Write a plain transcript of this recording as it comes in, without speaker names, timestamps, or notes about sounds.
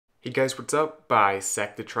Hey guys, what's up?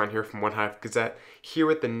 Bisectatron here from OneHive Gazette, here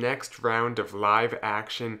with the next round of live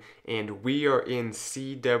action, and we are in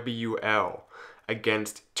CWL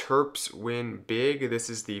against Terps Win Big.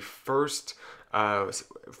 This is the first week of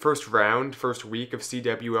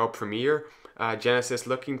CWL Premiere. Genesis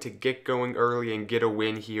looking to get going early and get a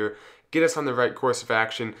win here, get us on the right course of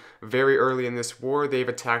action. Very early in this war, they've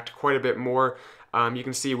attacked quite a bit more. You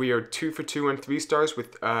can see we are 2 for 2 on 3 stars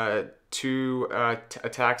with two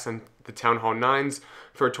attacks on the Town Hall 9s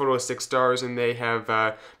for a total of 6 stars, and they have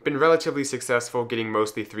been relatively successful, getting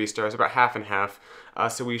mostly 3 stars, about half and half.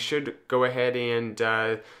 So we should go ahead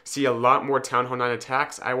and see a lot more Town Hall 9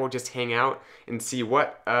 attacks. I will just hang out and see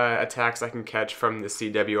what attacks I can catch from the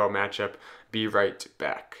CWL matchup. Be right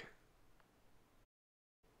back.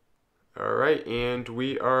 Alright, and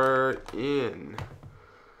we are in.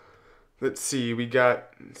 Let's see, we got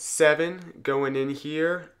 7 going in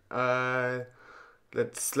here.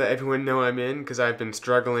 Let's let everyone know I'm in because I've been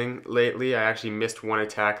struggling lately. I actually missed one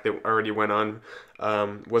attack that already went on.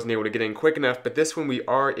 Wasn't able to get in quick enough, but this one we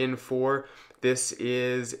are in for. This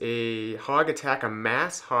is a hog attack, a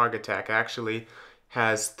mass hog attack actually.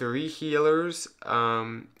 Has 3 healers.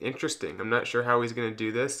 Interesting. I'm not sure how he's going to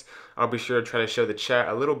do this. I'll be sure to try to show the chat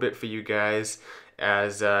a little bit for you guys,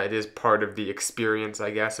 as it is part of the experience,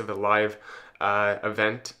 I guess, of a live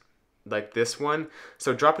event like this one.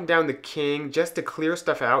 So dropping down the king just to clear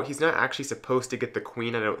stuff out. He's not actually supposed to get the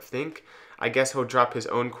queen, I don't think. I guess he'll drop his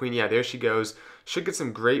own queen. Yeah, there she goes. Should get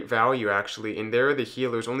some great value, actually. And there are the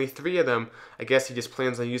healers. Only 3 of them. I guess he just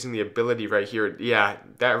plans on using the ability right here. Yeah,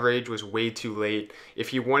 that rage was way too late. If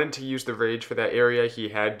he wanted to use the rage for that area, he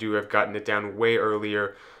had to have gotten it down way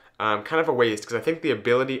earlier. Kind of a waste, because I think the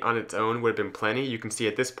ability on its own would have been plenty. You can see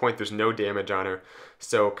at this point there's no damage on her.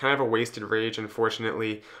 So kind of a wasted rage,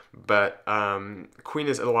 unfortunately. But Queen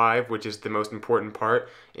is alive, which is the most important part.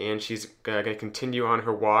 And she's going to continue on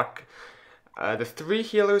her walk. The 3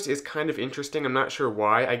 healers is kind of interesting. I'm not sure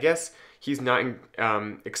why. I guess he's not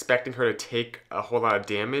expecting her to take a whole lot of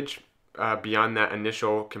damage beyond that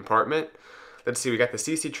initial compartment. Let's see, we got the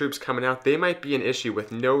CC troops coming out. They might be an issue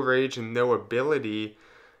with no rage and no ability.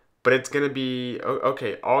 But it's going to be,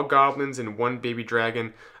 okay, all goblins and 1 baby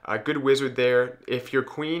dragon. Good wizard there. If you're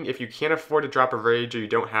queen, if you can't afford to drop a rage or you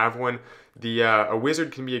don't have one, a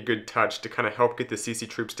wizard can be a good touch to kind of help get the CC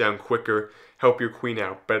troops down quicker, help your queen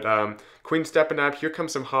out. But queen stepping up. Here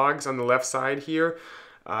comes some hogs on the left side here.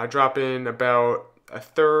 Dropping about a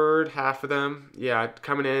third, half of them. Yeah,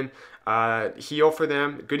 coming in. Heal for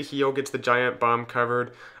them. Good heal gets the giant bomb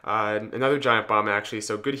covered. Another giant bomb actually,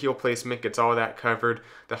 so good heal placement gets all that covered.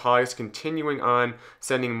 The hogs continuing on,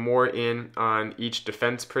 sending more in on each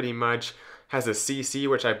defense pretty much. Has a CC,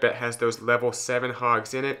 which I bet has those level 7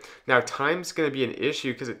 hogs in it. Now time's going to be an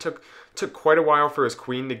issue because it took quite a while for his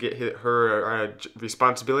queen to get her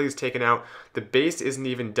responsibilities taken out. The base isn't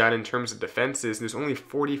even done in terms of defenses. There's only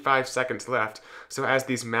 45 seconds left. So as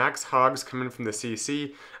these max hogs come in from the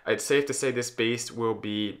CC, it's safe to say this base will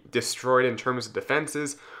be destroyed in terms of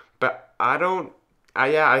defenses. But I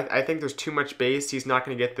think there's too much base. He's not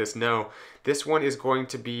going to get this. No. This one is going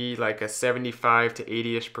to be like a 75 to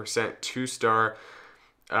 80-ish% 2-star.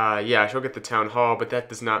 Yeah, she'll get the town hall, but that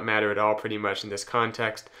does not matter at all pretty much in this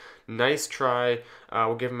context. Nice try.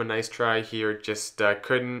 We'll give him a nice try here. Just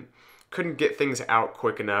couldn't get things out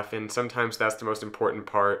quick enough, and sometimes that's the most important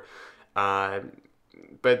part.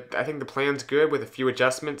 But I think the plan's good with a few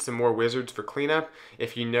adjustments, some more wizards for cleanup.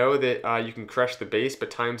 If you know that you can crush the base, but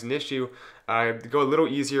time's an issue, go a little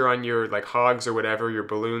easier on your hogs or whatever, your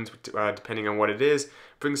balloons, depending on what it is.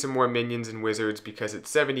 Bring some more minions and wizards because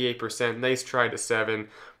it's 78%. Nice try to 7.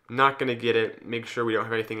 Not going to get it. Make sure we don't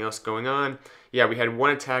have anything else going on. Yeah, we had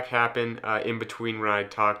 1 attack happen in between when I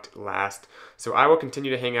talked last. So I will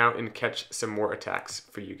continue to hang out and catch some more attacks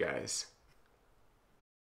for you guys.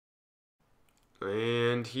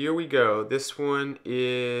 And here we go. This one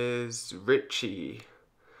is Richie.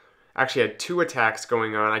 Actually, I had 2 attacks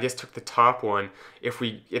going on. I just took the top one. If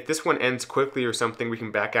this one ends quickly or something, we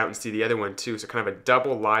can back out and see the other one too. So kind of a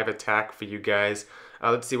double live attack for you guys.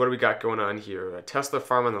 Let's see, what do we got going on here? A Tesla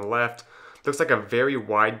farm on the left. Looks like a very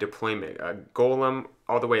wide deployment. A golem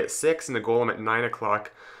all the way at 6 and a golem at 9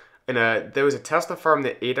 o'clock. And there was a Tesla farm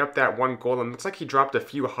that ate up that 1 golem. Looks like he dropped a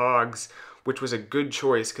few hogs, which was a good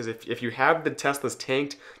choice, because if you have the Teslas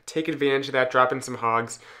tanked, take advantage of that, drop in some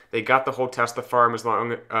hogs. They got the whole Tesla farm as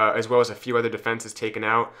well as a few other defenses taken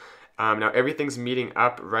out. Now everything's meeting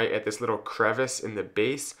up right at this little crevice in the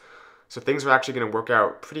base. So things are actually going to work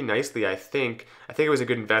out pretty nicely, I think. I think it was a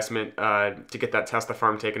good investment to get that Tesla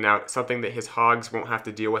farm taken out, something that his hogs won't have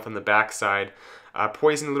to deal with on the backside.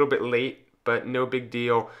 Poison a little bit late, but no big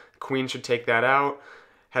deal. Queen should take that out.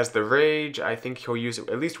 Has the rage. I think he'll use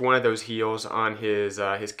at least one of those heals on his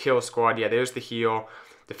kill squad. Yeah, there's the heal.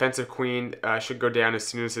 Defensive queen should go down as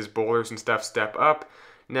soon as his bowlers and stuff step up.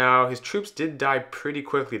 Now, his troops did die pretty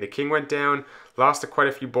quickly. The king went down, lost to quite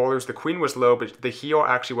a few bowlers. The queen was low, but the heal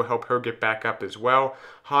actually will help her get back up as well.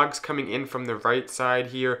 Hogs coming in from the right side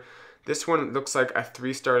here. This one looks like a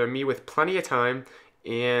 3-star to me with plenty of time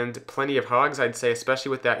and plenty of hogs, I'd say,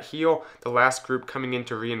 especially with that heal. The last group coming in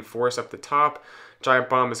to reinforce up the top. Giant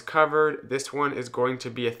bomb is covered. This one is going to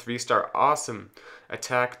be a 3-star. Awesome.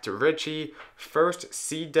 Attack to Richie. First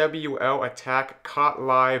CWL attack caught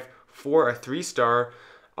live for a 3-star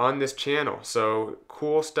on this channel. So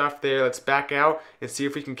cool stuff there. Let's back out and see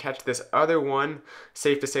if we can catch this other one.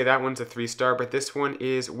 Safe to say that one's a 3-star, but this one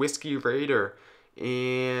is Whiskey Raider.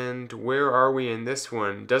 And where are we in this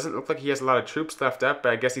one? Doesn't look like he has a lot of troops left up,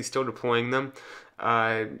 but I guess he's still deploying them.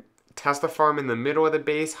 Tesla farm in the middle of the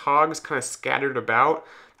base. Hogs kind of scattered about.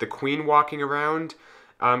 The queen walking around.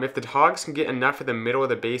 If the hogs can get enough of the middle of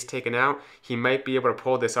the base taken out, he might be able to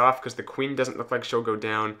pull this off because the queen doesn't look like she'll go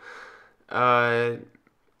down.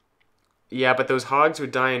 Yeah, but those hogs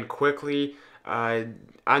would die in quickly.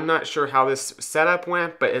 I'm not sure how this setup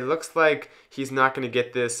went, but it looks like he's not going to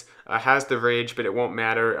get this. Has the rage, but it won't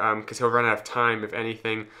matter because he'll run out of time, if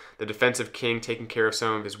anything. The defensive king taking care of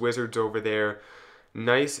some of his wizards over there.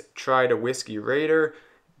 Nice try to Whiskey Raider.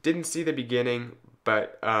 Didn't see the beginning,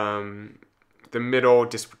 but the middle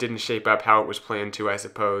just didn't shape up how it was planned to, I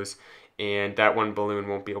suppose. And that one balloon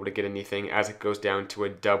won't be able to get anything as it goes down to a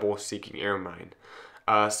double Seeking Air Mine.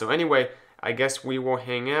 So anyway, I guess we will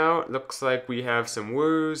hang out. Looks like we have some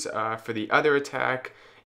woos for the other attack.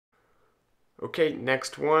 Okay,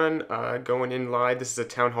 next one, going in live. This is a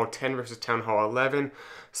Town Hall 10 versus Town Hall 11.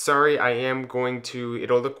 Sorry, I am going to,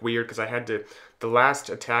 it'll look weird because I had to, the last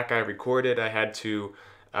attack I recorded, I had to,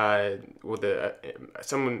 it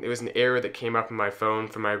was an error that came up on my phone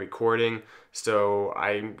for my recording. So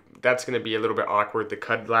that's going to be a little bit awkward,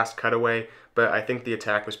 the last cutaway. But I think the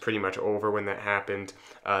attack was pretty much over when that happened,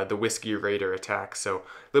 the Whiskey Raider attack. So a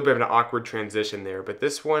little bit of an awkward transition there. But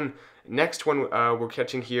this one, next one we're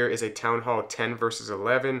catching here is a Town Hall 10 versus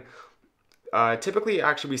 11. Typically,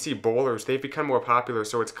 actually, we see bowlers. They've become more popular,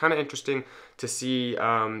 so it's kind of interesting to see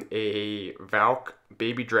a Valk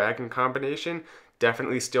Baby Dragon combination.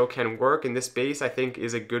 Definitely still can work, and this base, I think,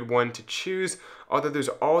 is a good one to choose. Although there's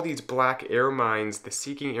all these black air mines, the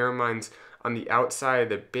Seeking Air Mines on the outside of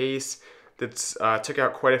the base. That's took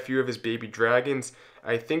out quite a few of his baby dragons.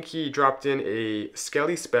 I think he dropped in a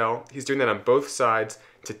Skelly spell. He's doing that on both sides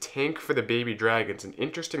to tank for the baby dragons. An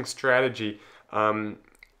interesting strategy.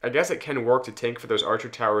 I guess it can work to tank for those archer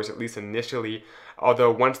towers, at least initially.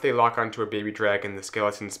 Although once they lock onto a baby dragon, the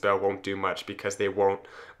skeleton spell won't do much because they won't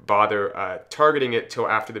bother targeting it till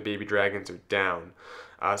after the baby dragons are down.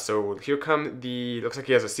 So here come looks like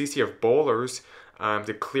he has a CC of bowlers.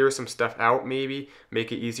 To clear some stuff out, maybe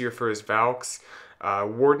make it easier for his Valks.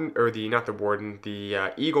 The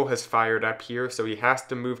Eagle has fired up here, so he has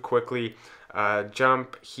to move quickly.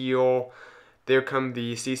 Jump, heal. There come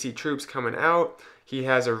the CC troops coming out. He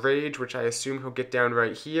has a rage, which I assume he'll get down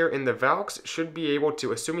right here. And the Valks should be able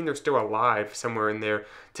to, assuming they're still alive somewhere in there,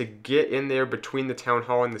 to get in there between the Town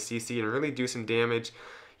Hall and the CC and really do some damage.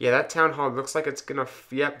 Yeah, that Town Hall looks like it's going to,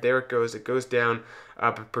 yep, there it goes. It goes down.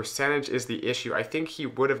 But percentage is the issue. I think he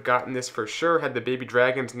would have gotten this for sure had the baby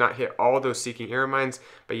dragons not hit all those Seeking Air Mines.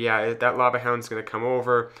 But yeah, that Lava Hound's going to come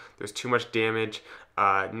over. There's too much damage.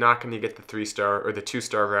 Not going to get the 3-star, or the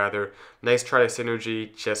 2-star rather. Nice try to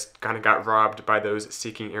synergy. Just kind of got robbed by those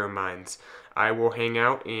Seeking Air Mines. I will hang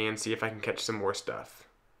out and see if I can catch some more stuff.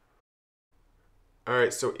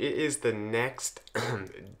 Alright, so it is the next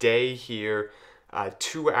day here.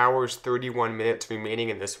 2 hours, 31 minutes remaining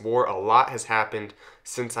in this war. A lot has happened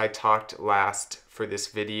since I talked last for this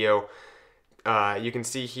video. You can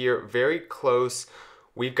see here, very close.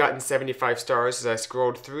 We've gotten 75 stars as I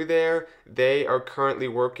scrolled through there. They are currently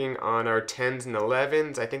working on our 10s and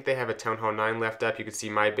 11s. I think they have a Town Hall 9 left up. You can see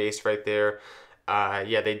my base right there.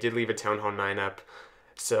 Yeah, they did leave a Town Hall 9 up.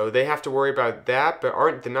 So they have to worry about that,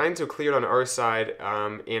 but the 9s are cleared on our side.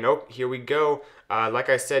 And oh, here we go. Like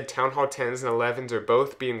I said, Town Hall 10s and 11s are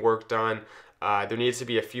both being worked on. There needs to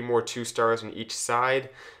be a few more 2-stars on each side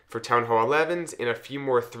for Town Hall 11s and a few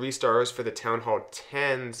more 3-stars for the Town Hall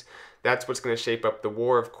 10s. That's what's going to shape up the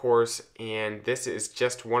war, of course, and this is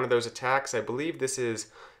just one of those attacks. I believe this is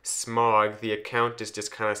Smog. The account is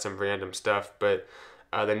just kind of some random stuff, but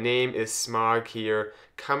the name is Smog here,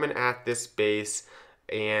 coming at this base,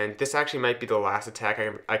 and this actually might be the last attack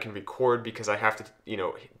I can record because I have to,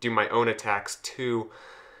 do my own attacks too.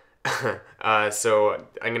 So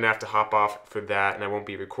I'm going to have to hop off for that, and I won't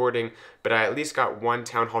be recording. But I at least got one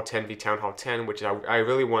Town Hall 10 v Town Hall 10, which I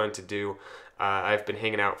really wanted to do. I've been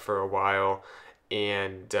hanging out for a while,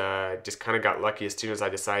 and just kind of got lucky as soon as I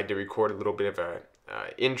decided to record a little bit of a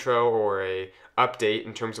intro or a update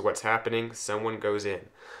in terms of what's happening. Someone goes in.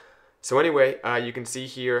 So anyway, you can see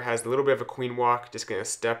here has a little bit of a queen walk, just going to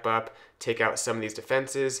step up, take out some of these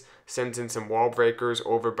defenses, sends in some wall breakers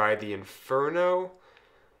over by the Inferno.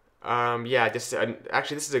 Yeah,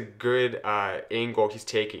 actually this is a good angle he's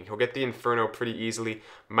taking. He'll get the Inferno pretty easily.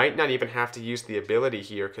 Might not even have to use the ability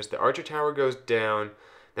here because the Archer Tower goes down.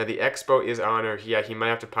 Now the Expo is on her. Yeah, he might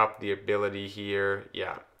have to pop the ability here.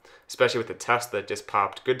 Yeah, especially with the Tesla that just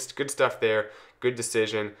popped. Good stuff there. Good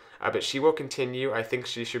decision. But she will continue. I think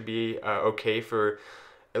she should be okay for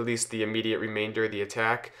at least the immediate remainder of the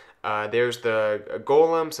attack. There's the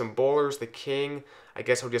Golem, some bowlers, the King. I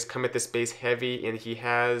guess he'll just come at this base heavy, and he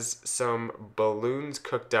has some balloons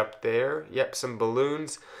cooked up there. Yep, some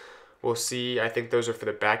balloons. We'll see. I think those are for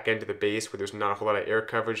the back end of the base where there's not a whole lot of air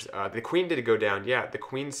coverage. The Queen did go down. Yeah, the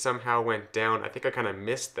Queen somehow went down. I think I kind of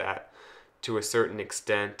missed that to a certain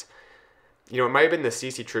extent. You know, it might have been the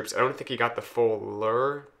CC troops. I don't think he got the full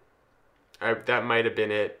lure. That might have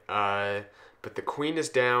been it. But the Queen is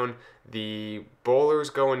down. The bowler's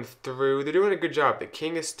going through. They're doing a good job. The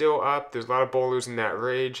King is still up. There's a lot of bowlers in that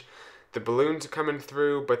rage. The balloons are coming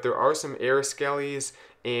through, but there are some air skellies,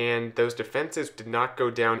 and those defenses did not go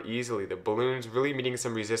down easily. The balloons really meeting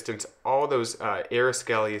some resistance. All those air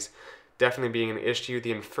skellies definitely being an issue.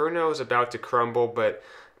 The Inferno is about to crumble, but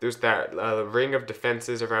there's that ring of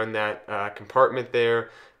defenses around that compartment there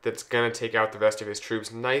that's going to take out the rest of his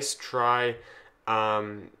troops. Nice try.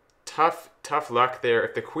 Tough luck there.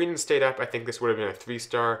 If the Queen stayed up, I think this would have been a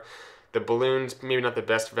 3-star. The balloons, maybe not the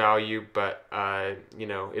best value, but, you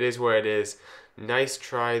know, it is what it is. Nice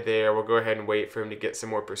try there. We'll go ahead and wait for him to get some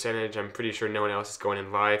more percentage. I'm pretty sure no one else is going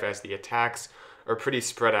in live as the attacks are pretty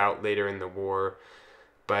spread out later in the war.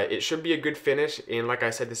 But it should be a good finish, and like I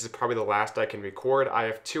said, this is probably the last I can record. I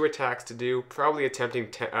have 2 attacks to do, probably attempting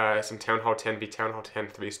some Town Hall 10 v Town Hall 10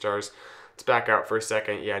 3-stars. Let's back out for a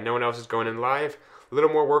second. Yeah, no one else is going in live. A little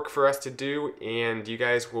more work for us to do, and you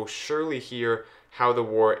guys will surely hear how the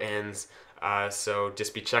war ends. So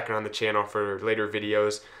just be checking on the channel for later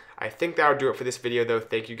videos. I think that'll do it for this video, though.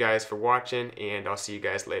 Thank you guys for watching, and I'll see you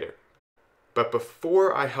guys later. But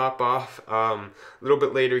before I hop off, a little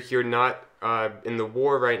bit later here, not in the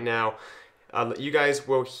war right now, you guys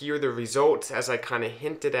will hear the results as I kind of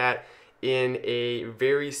hinted at in a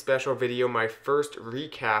very special video, my first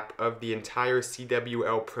recap of the entire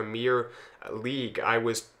CWL Premiere League. I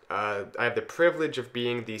have the privilege of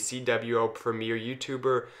being the CWL Premiere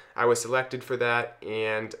YouTuber. I was selected for that,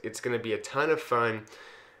 and it's going to be a ton of fun.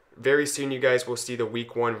 Very soon you guys will see the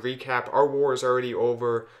week 1 recap. Our war is already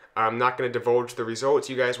over. I'm not going to divulge the results.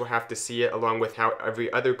 You guys will have to see it along with how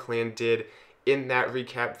every other clan did in that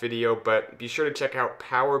recap video, but be sure to check out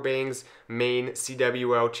Powerbang's main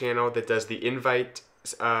CWL channel that does the invite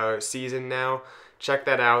season now. Check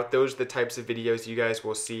that out. Those are the types of videos you guys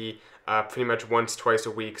will see pretty much once, twice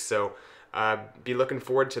a week, so be looking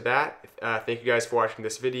forward to that. Thank you guys for watching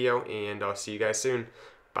this video, and I'll see you guys soon.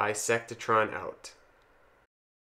 Bisectatron out.